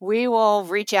 we will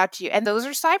reach out to you." And those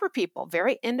are cyber people,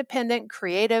 very independent,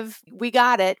 creative. We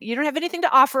got it. You don't have anything to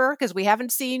offer because we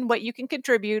haven't seen what you can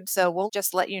contribute. So we'll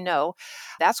just let you know.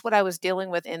 That's what I was dealing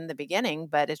with in the beginning.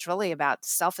 But it's really about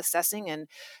self assessing and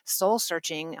soul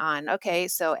searching on, okay,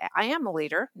 so I am a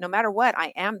leader. No matter what,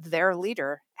 I am their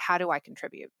leader. How do I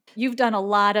contribute? You've done a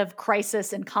lot of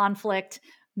crisis and conflict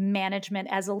management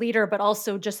as a leader, but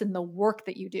also just in the work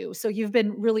that you do. So you've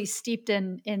been really steeped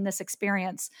in this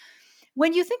experience.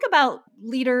 When you think about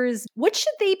leaders, what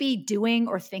should they be doing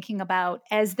or thinking about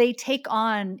as they take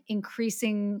on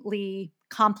increasingly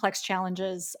complex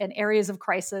challenges and areas of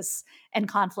crisis and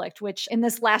conflict, which in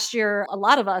this last year, a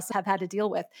lot of us have had to deal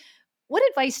with? What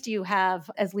advice do you have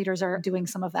as leaders are doing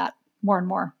some of that more and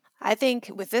more? I think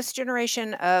with this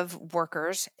generation of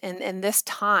workers and this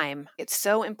time, it's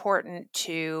so important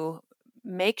to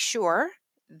make sure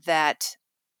that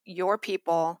your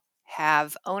people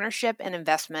have ownership and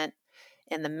investment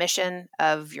in the mission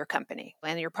of your company.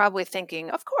 And you're probably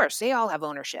thinking, of course, they all have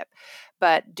ownership.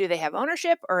 But do they have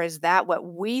ownership, or is that what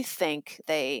we think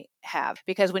they have?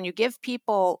 Because when you give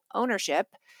people ownership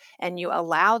and you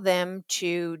allow them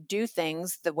to do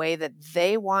things the way that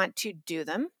they want to do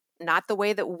them, not the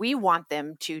way that we want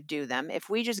them to do them, if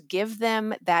we just give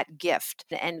them that gift,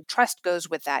 and trust goes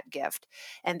with that gift,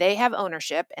 and they have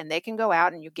ownership, and they can go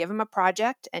out and you give them a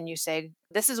project and you say,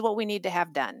 this is what we need to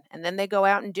have done. And then they go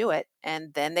out and do it.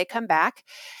 And then they come back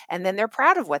and then they're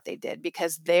proud of what they did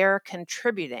because they're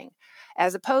contributing,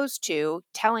 as opposed to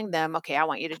telling them, okay, I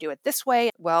want you to do it this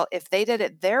way. Well, if they did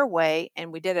it their way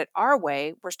and we did it our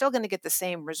way, we're still going to get the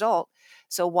same result.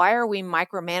 So why are we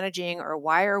micromanaging, or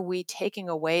why are we taking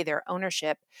away their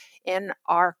ownership in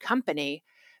our company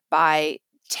by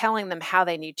telling them how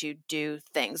they need to do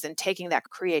things and taking that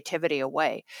creativity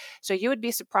away? So you would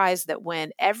be surprised that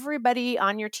when everybody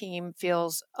on your team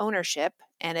feels ownership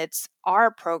and it's our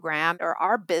program or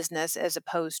our business as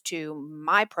opposed to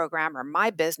my program or my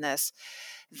business,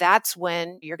 that's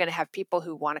when you're going to have people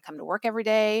who want to come to work every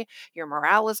day. Your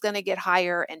morale is going to get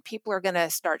higher, and people are going to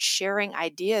start sharing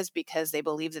ideas because they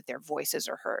believe that their voices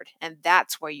are heard. And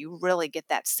that's where you really get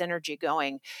that synergy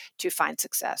going to find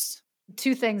success.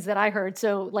 Two things that I heard.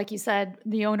 So like you said,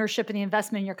 the ownership and the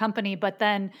investment in your company, but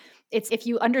then it's if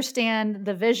you understand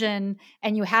the vision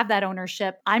and you have that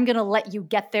ownership, I'm going to let you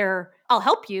get there. I'll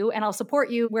help you and I'll support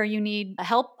you where you need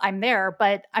help. I'm there,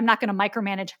 but I'm not going to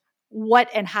micromanage what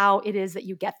and how it is that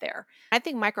you get there. I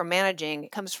think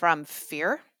micromanaging comes from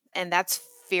fear, and that's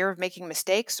fear of making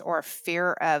mistakes or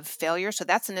fear of failure. So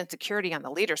that's an insecurity on the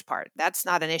leader's part. That's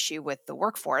not an issue with the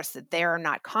workforce, that they're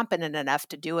not competent enough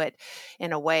to do it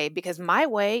in a way, because my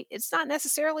way, it's not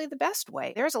necessarily the best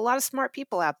way. There's a lot of smart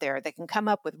people out there that can come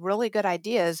up with really good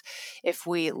ideas if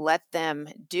we let them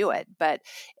do it. But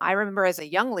I remember as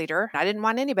a young leader, I didn't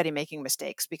want anybody making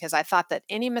mistakes because I thought that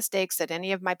any mistakes that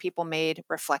any of my people made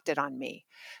reflected on me.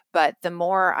 But the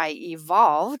more I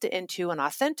evolved into an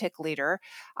authentic leader,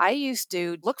 I used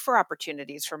to look for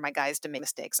opportunities for my guys to make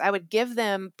mistakes. I would give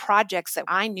them projects that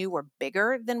I knew were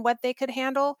bigger than what they could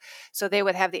handle, so they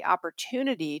would have the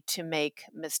opportunity to make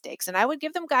mistakes. And I would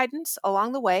give them guidance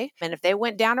along the way. And if they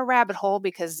went down a rabbit hole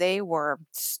because they were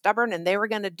stubborn and they were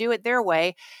going to do it their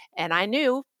way, and I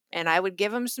knew, and I would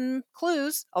give them some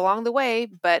clues along the way.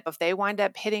 But if they wind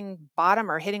up hitting bottom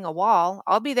or hitting a wall,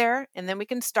 I'll be there and then we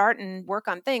can start and work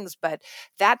on things. But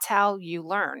that's how you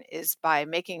learn, is by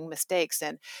making mistakes.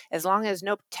 And as long as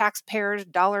no taxpayers'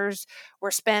 dollars were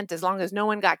spent, as long as no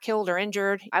one got killed or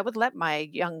injured, I would let my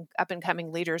young up and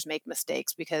coming leaders make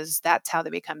mistakes, because that's how they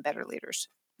become better leaders.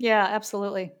 Yeah,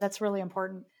 absolutely. That's really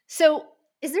important. So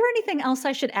is there anything else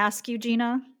I should ask you,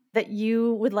 Gina, that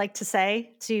you would like to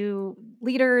say to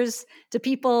leaders, to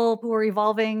people who are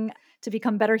evolving to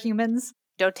become better humans?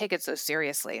 Don't take it so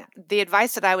seriously. The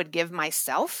advice that I would give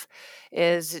myself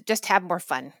is just have more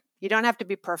fun. You don't have to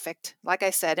be perfect. Like I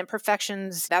said,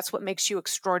 imperfections, that's what makes you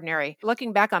extraordinary.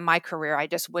 Looking back on my career, I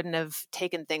just wouldn't have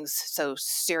taken things so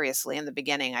seriously in the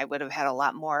beginning. I would have had a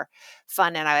lot more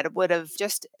fun, and I would have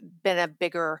just been a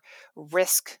bigger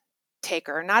risk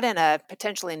taker, not in a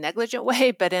potentially negligent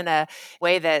way, but in a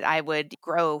way that I would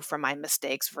grow from my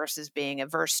mistakes versus being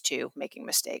averse to making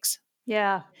mistakes.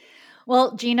 Yeah.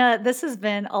 Well, Gina, this has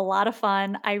been a lot of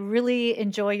fun. I really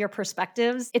enjoy your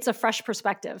perspectives. It's a fresh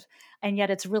perspective, and yet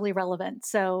it's really relevant.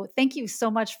 So thank you so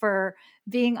much for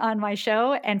being on my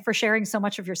show and for sharing so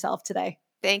much of yourself today.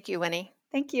 Thank you, Winnie.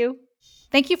 Thank you.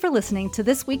 Thank you for listening to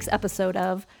this week's episode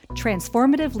of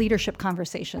Transformative Leadership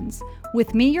Conversations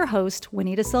with me, your host,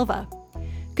 Winnie Da Silva.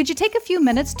 Could you take a few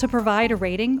minutes to provide a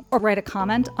rating or write a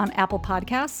comment on Apple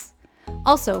Podcasts?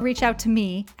 Also, reach out to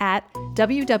me at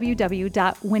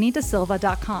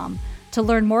www.winniedasilva.com to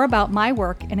learn more about my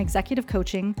work in executive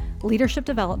coaching, leadership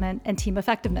development, and team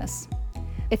effectiveness.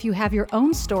 If you have your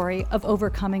own story of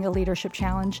overcoming a leadership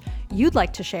challenge you'd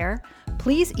like to share,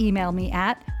 please email me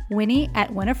at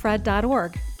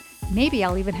winnie@winifred.org. Maybe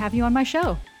I'll even have you on my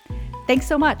show. Thanks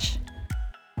so much.